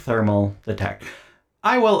through thermal detect.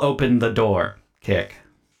 I will open the door, Kick.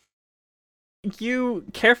 You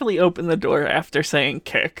carefully open the door after saying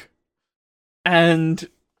kick. And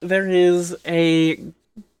there is a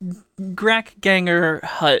Grackganger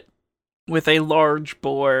hut with a large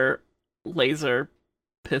bore laser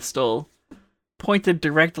pistol pointed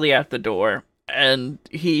directly at the door. And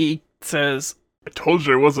he says, I told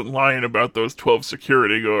you I wasn't lying about those 12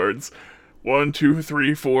 security guards. 1, 2,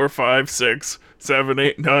 3, 4, 5, 6, 7,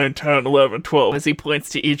 8, 9, 10, 11, 12. as he points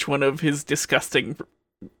to each one of his disgusting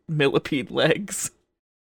millipede legs.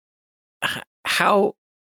 How?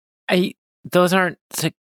 Those aren't.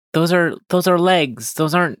 Those are legs.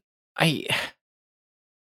 Those aren't. You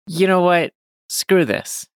know what? Screw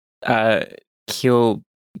this. Keel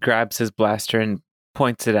grabs his blaster and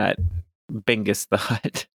points it at Bingus the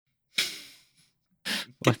Hut.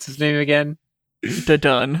 What's his name again?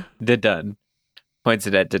 Done. Dudun. Points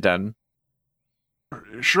it at Dudun.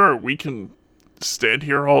 Sure, we can stand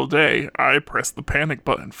here all day. I pressed the panic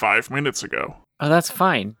button 5 minutes ago. Oh, that's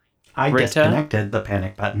fine. I Rita? disconnected the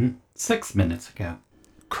panic button 6 minutes ago.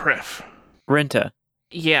 Criff. Renta,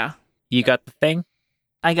 Yeah, you got the thing?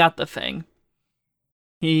 I got the thing.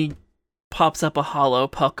 He pops up a hollow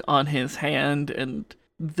puck on his hand, and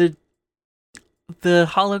the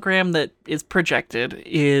hologram that is projected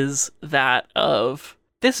is that of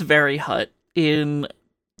this very hut in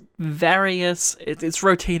various... It's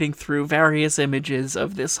rotating through various images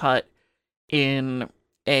of this hut in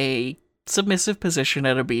a submissive position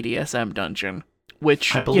at a BDSM dungeon,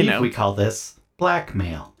 which, I believe you know... we call this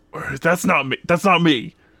blackmail. That's not me. That's not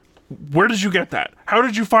me. Where did you get that? How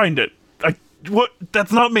did you find it? What?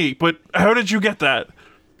 That's not me, but how did you get that?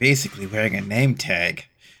 Basically wearing a name tag.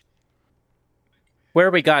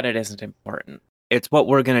 Where we got it isn't important. It's what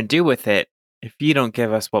we're going to do with it if you don't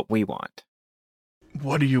give us what we want.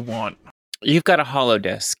 What do you want? You've got a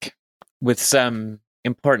holodisk with some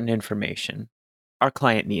important information. Our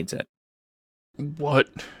client needs it. What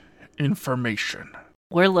information?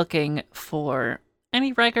 We're looking for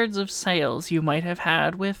any records of sales you might have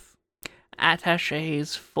had with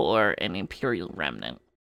attachés for an Imperial remnant.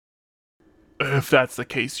 If that's the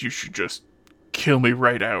case, you should just kill me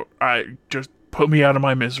right out. Just put me out of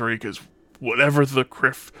my misery, because whatever the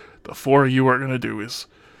four of you are gonna do is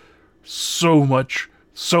so much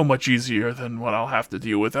easier than what I'll have to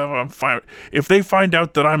deal with. If they find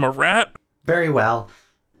out that I'm a rat, Very well.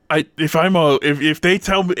 if they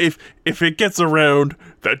tell me if it gets around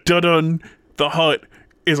that Dudun the Hut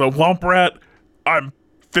is a womp rat, I'm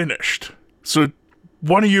finished. So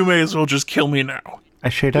one of you may as well just kill me now. I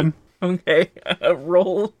shoot him. Okay,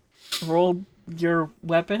 roll your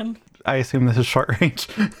weapon. I assume this is short range.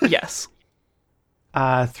 Yes.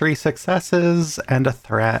 3 successes and a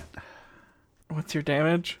threat. What's your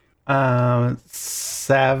damage?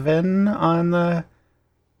 7 on the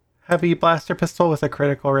heavy blaster pistol with a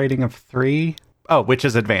critical rating of 3. Oh, which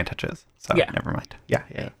is advantages. So Yeah. never mind.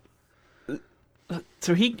 Yeah.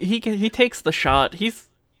 So he takes the shot. He's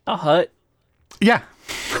a hut. Yeah.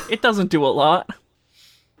 It doesn't do a lot.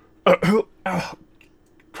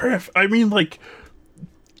 Griff, I mean, like,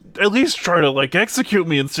 at least try to, like, execute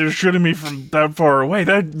me instead of shooting me from that far away.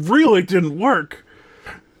 That really didn't work.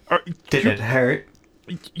 Did it hurt?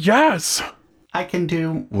 Yes. I can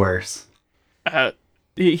do worse.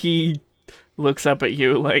 He looks up at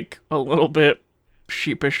you like a little bit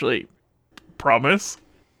sheepishly. Promise?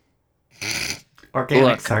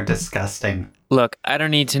 Organics are disgusting. Look, I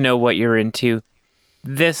don't need to know what you're into.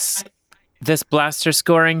 This blaster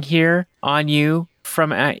scoring here on you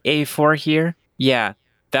from A4 here, yeah,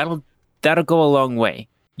 that'll go a long way.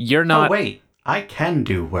 You're not. Oh, wait. I can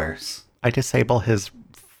do worse. I disable his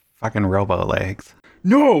fucking robo legs.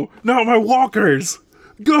 No, not my walkers.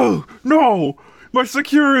 Go, no, my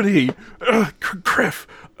security. Griff.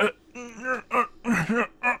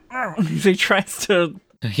 He tries to.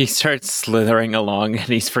 He starts slithering along, and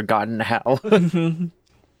he's forgotten how.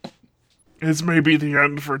 This may be the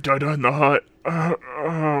end for Dada in the Hut.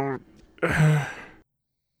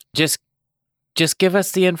 Just give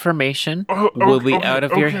us the information. We'll be out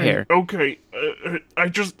of your hair. Okay,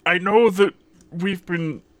 I know that we've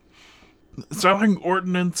been selling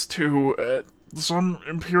ordnance to some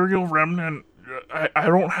Imperial remnant. I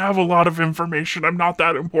don't have a lot of information. I'm not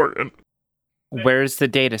that important. Where's the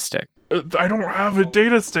data stick? I don't have a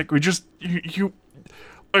data stick. We just you.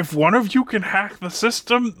 If one of you can hack the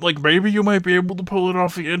system, like maybe you might be able to pull it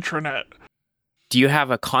off the intranet. Do you have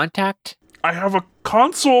a contact? I have a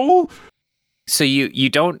console So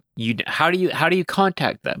how do you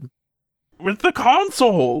contact them? with the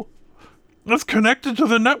console that's connected to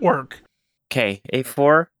the network. Okay,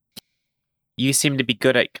 A4. You seem to be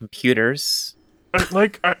good at computers. I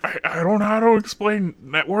don't know how to explain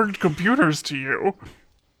networked computers to you.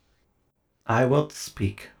 I will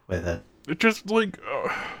speak with it. It just like,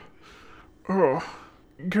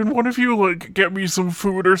 can one of you like get me some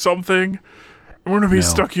food or something? I'm gonna be No.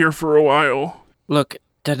 stuck here for a while. Look,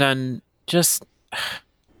 Dadan, just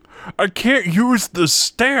I can't use the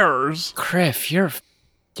stairs. Criff, you're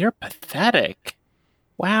pathetic.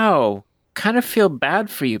 Wow. Kind of feel bad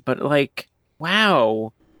for you, but like,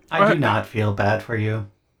 wow. I do not feel bad for you.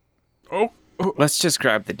 Oh, Let's just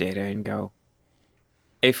grab the data and go.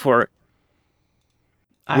 A4,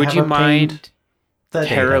 I would have you obtained mind the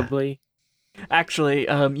data. terribly? Actually,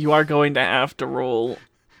 you are going to have to roll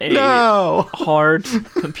a No! hard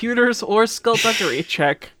computers or skullduggery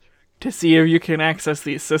check to see if you can access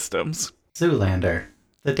these systems. Zoolander,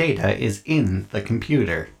 the data is in the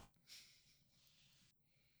computer.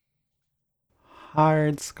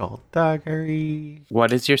 Hard skullduggery.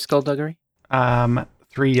 What is your skullduggery?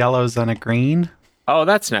 3 yellows and a green. Oh,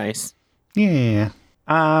 that's nice. Yeah.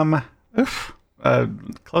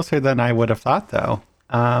 Closer than I would have thought, though.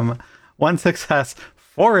 1 success,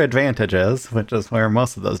 4 advantages, which is where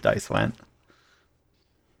most of those dice went.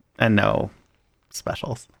 And no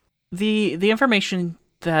specials. The information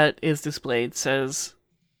that is displayed says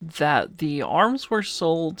that the arms were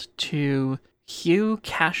sold to Hugh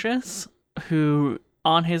Cassius, who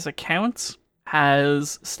on his accounts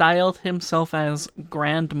has styled himself as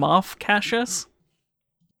Grand Moff Cassius.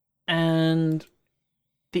 And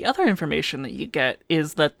the other information that you get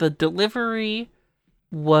is that the delivery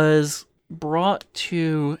was brought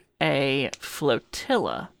to a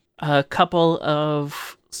flotilla, a couple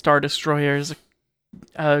of Star Destroyers,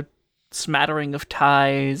 a smattering of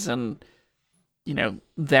TIEs, and,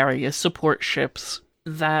 various support ships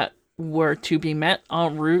that were to be met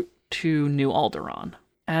en route to New Alderaan.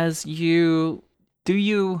 Do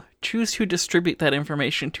you choose to distribute that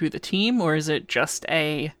information to the team, or is it just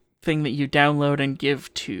a thing that you download and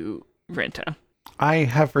give to Renta? I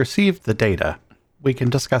have received the data. We can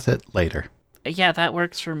discuss it later. Yeah, that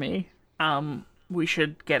works for me. We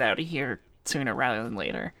should get out of here sooner rather than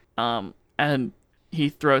later. And he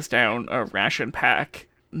throws down a ration pack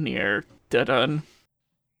near Dudun.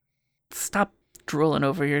 Stop drooling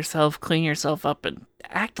over yourself, clean yourself up, and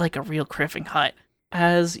act like a real Criffing Hut.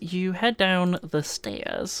 As you head down the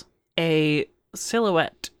stairs, a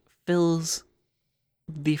silhouette fills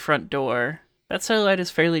the front door. That silhouette is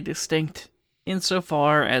fairly distinct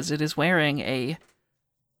insofar as it is wearing a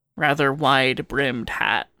rather wide-brimmed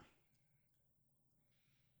hat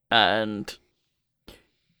and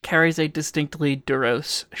carries a distinctly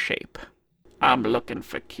Duros shape. I'm looking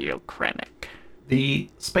for Keel Krennic. The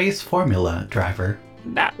space formula driver.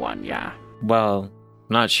 That one, yeah. Well,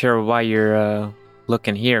 not sure why you're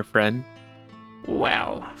looking here, friend.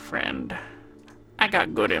 Well, friend, I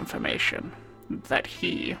got good information that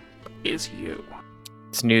he is you.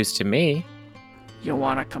 It's news to me. You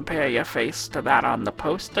want to compare your face to that on the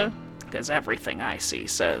poster? Because everything I see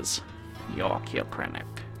says you're Keel Krennic.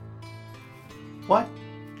 What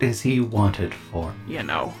is he wanted for? You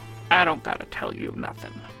know, I don't gotta tell you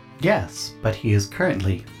nothing. Yes, but he is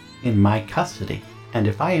currently in my custody, and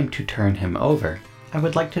if I am to turn him over, I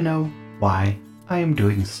would like to know why I am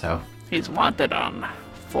doing so. He's wanted on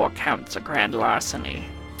 4 counts of grand larceny.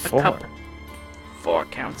 4? 4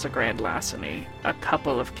 counts of grand larceny. A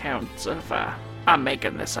couple of counts of, I'm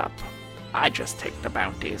making this up. I just take the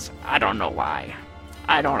bounties. I don't know why.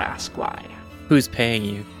 I don't ask why. Who's paying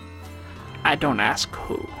you? I don't ask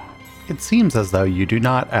who. It seems as though you do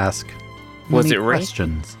not ask Was many it Wraith?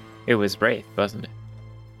 questions. It was Wraith, wasn't it?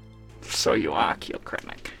 So you are Keel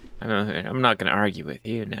Krennic. I'm not going to argue with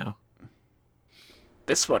you now.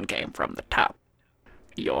 This one came from the top.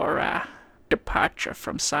 Your, departure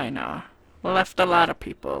from Sinar left a lot of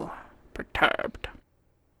people perturbed.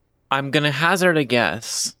 I'm going to hazard a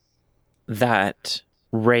guess that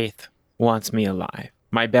Wraith wants me alive.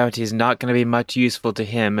 My bounty is not going to be much useful to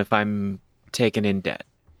him if I'm taken in dead.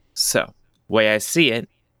 So, way I see it,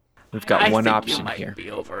 we've got one option I think you here. might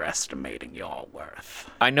be overestimating your worth.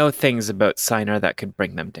 I know things about Sinar that could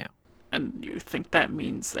bring them down. And you think that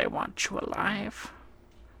means they want you alive?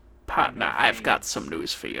 Partner, I've got some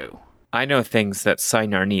news for you. I know things that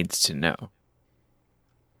Sinar needs to know.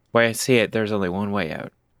 Way I see it, there's only one way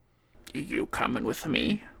out. You coming with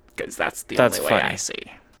me? Because that's the That's only way funny. I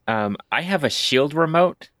see. I have a shield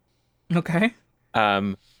remote. Okay.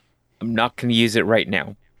 I'm not going to use it right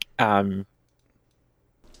now.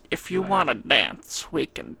 If you want to dance, we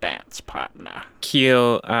can dance, partner.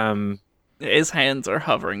 Keel, His hands are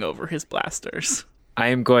hovering over his blasters. I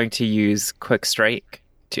am going to use Quick Strike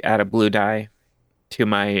to add a blue die to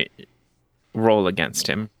my roll against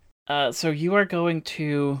him. So you are going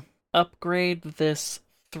to upgrade this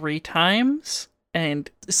 3 times, and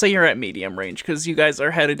say you're at medium range, because you guys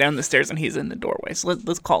are headed down the stairs and he's in the doorway. So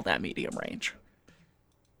let's call that medium range.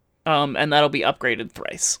 And that'll be upgraded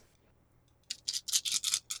thrice.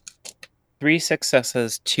 3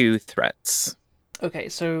 successes, 2 threats. Okay,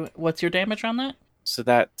 so what's your damage on that? So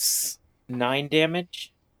that's 9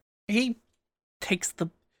 damage. He takes the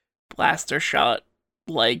blaster shot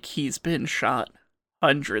like he's been shot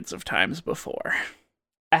hundreds of times before.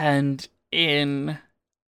 And in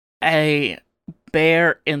a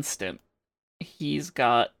bare instant, he's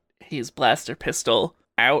got his blaster pistol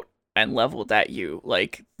out and leveled at you.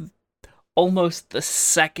 Like, almost the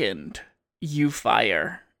second you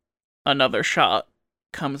fire, another shot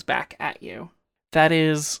comes back at you. That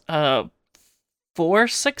is 4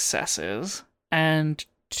 successes and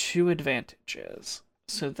 2 advantages.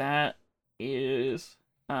 So that is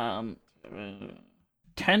 10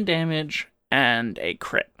 damage and a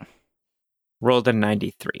crit. Rolled a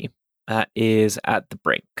 93. That is at the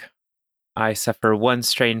brink. I suffer 1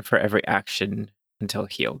 strain for every action until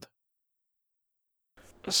healed.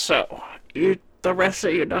 So, the rest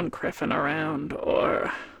of you done criffing around,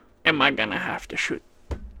 or am I gonna have to shoot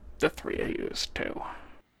the 3 of yous too?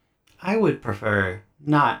 I would prefer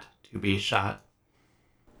not to be shot.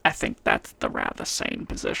 I think that's the rather sane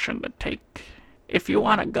position to take. If you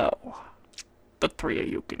want to go, the 3 of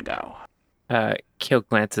you can go. Keel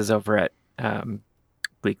glances over at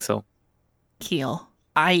Gleeksel. Keel,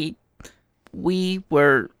 I'll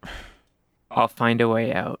find a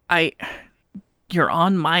way out. you're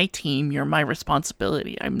on my team, you're my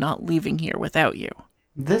responsibility. I'm not leaving here without you.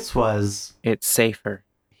 This was... It's safer.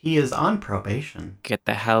 He is on probation. Get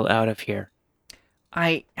the hell out of here.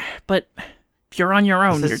 But if you're on your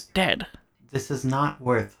own, This you're is- dead. This is not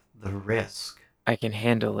worth the risk. I can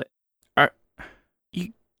handle it.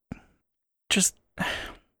 Just,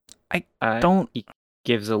 Don't. He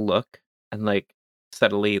gives a look and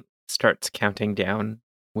subtly starts counting down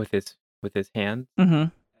with his hand mm-hmm.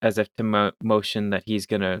 as if to motion that he's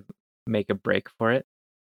gonna make a break for it.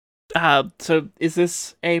 So is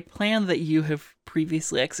this a plan that you have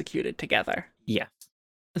previously executed together? Yes.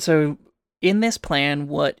 So in this plan,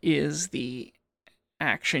 what is the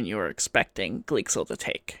action you're expecting Gleeksel to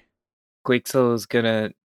take? Gleeksel is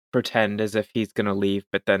gonna pretend as if he's gonna leave,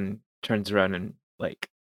 but then turns around and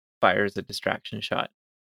fires a distraction shot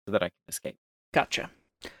so that I can escape. Gotcha.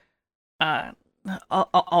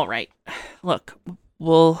 All right. Look,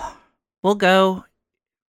 we'll go.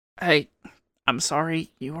 I'm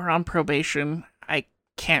sorry, you were on probation. I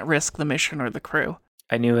can't risk the mission or the crew.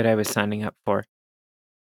 I knew what I was signing up for.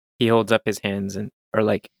 He holds up his hands and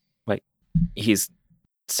he's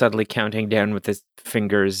subtly counting down with his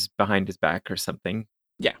fingers behind his back or something.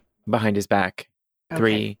 Yeah. Behind his back. Okay.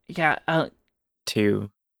 3, Yeah, 2,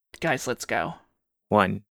 guys, let's go.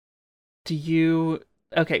 1.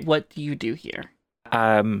 Okay, what do you do here?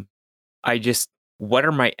 What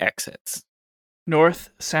are my exits? North,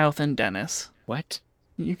 south, and Dennis. What?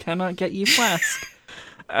 You cannot get ye flask.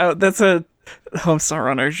 That's a Homestar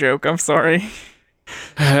Runner joke. I'm sorry.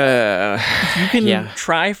 You can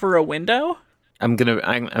try for a window? I'm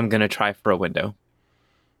gonna try for a window.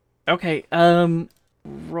 Okay,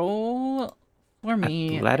 roll for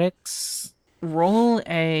me. Athletics? Roll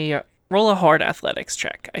a hard athletics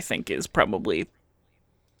check, I think is probably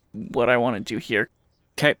what I want to do here.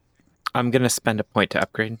 Okay. I'm gonna spend a point to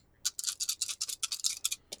upgrade.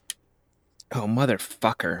 Oh,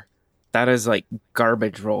 motherfucker. That is like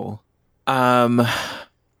garbage roll. So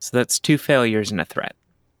that's 2 failures and a threat.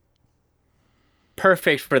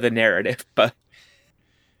 Perfect for the narrative, but...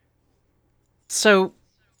 So,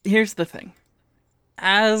 here's the thing.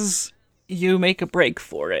 As you make a break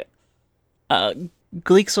for it,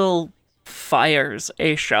 Gleeksel fires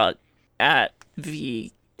a shot at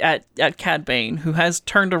Cad Bane, who has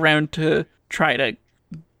turned around to try to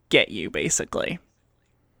get you, basically.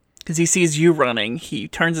 Because he sees you running, he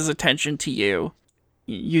turns his attention to you,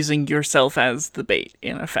 using yourself as the bait,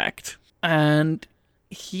 in effect. And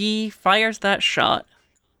he fires that shot,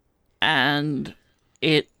 and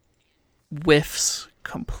it whiffs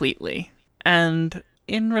completely. And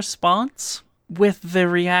in response, with the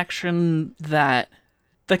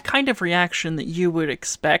kind of reaction that you would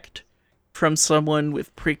expect from someone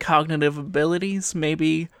with precognitive abilities,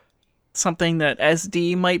 maybe something that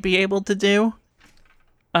SD might be able to do,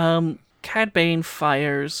 Cad Bane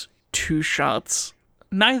fires 2 shots,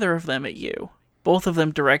 neither of them at you, both of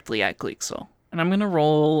them directly at Gleeksel. And I'm going to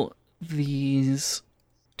roll these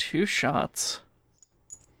 2 shots,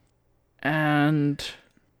 and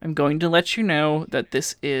I'm going to let you know that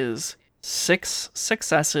this is 6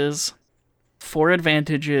 successes, 4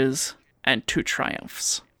 advantages, and 2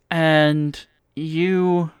 triumphs. And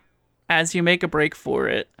you, as you make a break for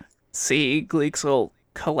it, see Gleeksel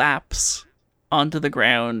collapse onto the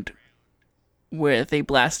ground with a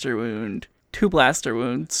blaster wound, 2 blaster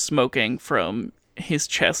wounds smoking from his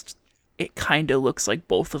chest. It kind of looks like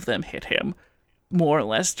both of them hit him, more or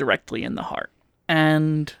less directly in the heart.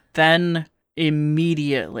 And then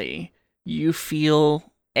immediately you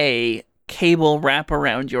feel a cable wrap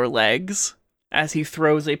around your legs as he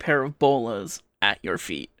throws a pair of bolas at your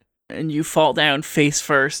feet. And you fall down face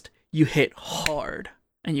first, you hit hard,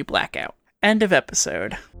 and you black out. End of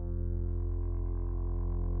episode.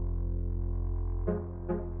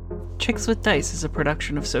 Chicks with Dice is a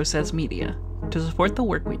production of So Says Media. To support the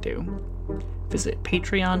work we do, visit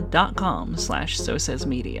patreon.com/So Says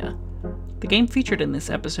Media. The game featured in this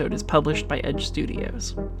episode is published by Edge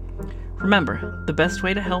Studios. Remember, the best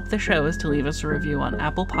way to help the show is to leave us a review on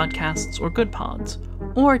Apple Podcasts or Good Pods,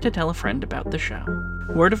 or to tell a friend about the show.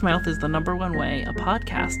 Word of mouth is the #1 way a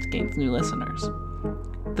podcast gains new listeners.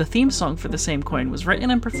 The theme song for The Same Coin was written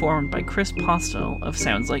and performed by Chris Postel of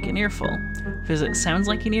Sounds Like an Earful. Visit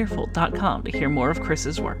soundslikeanearful.com to hear more of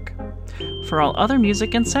Chris's work. For all other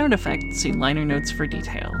music and sound effects, see liner notes for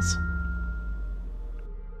details.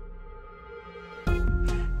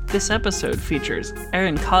 This episode features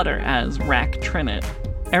Aaron Cotter as Rack Trinit.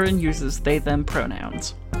 Aaron uses they-them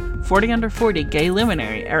pronouns. 40 Under 40 gay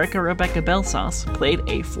luminary Erica Rebecca Belsauce played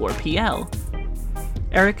A4PL.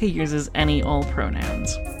 Erica uses any/all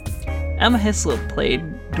pronouns. Emma Hislop played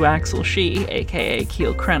Dwaxel She, aka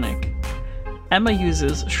Keel Krennic. Emma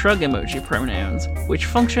uses shrug emoji pronouns, which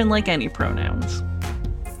function like any pronouns.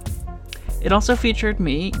 It also featured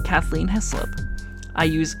me, Kathleen Hislop. I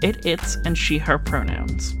use it, its, and she, her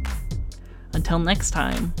pronouns. Until next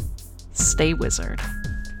time, stay wizard.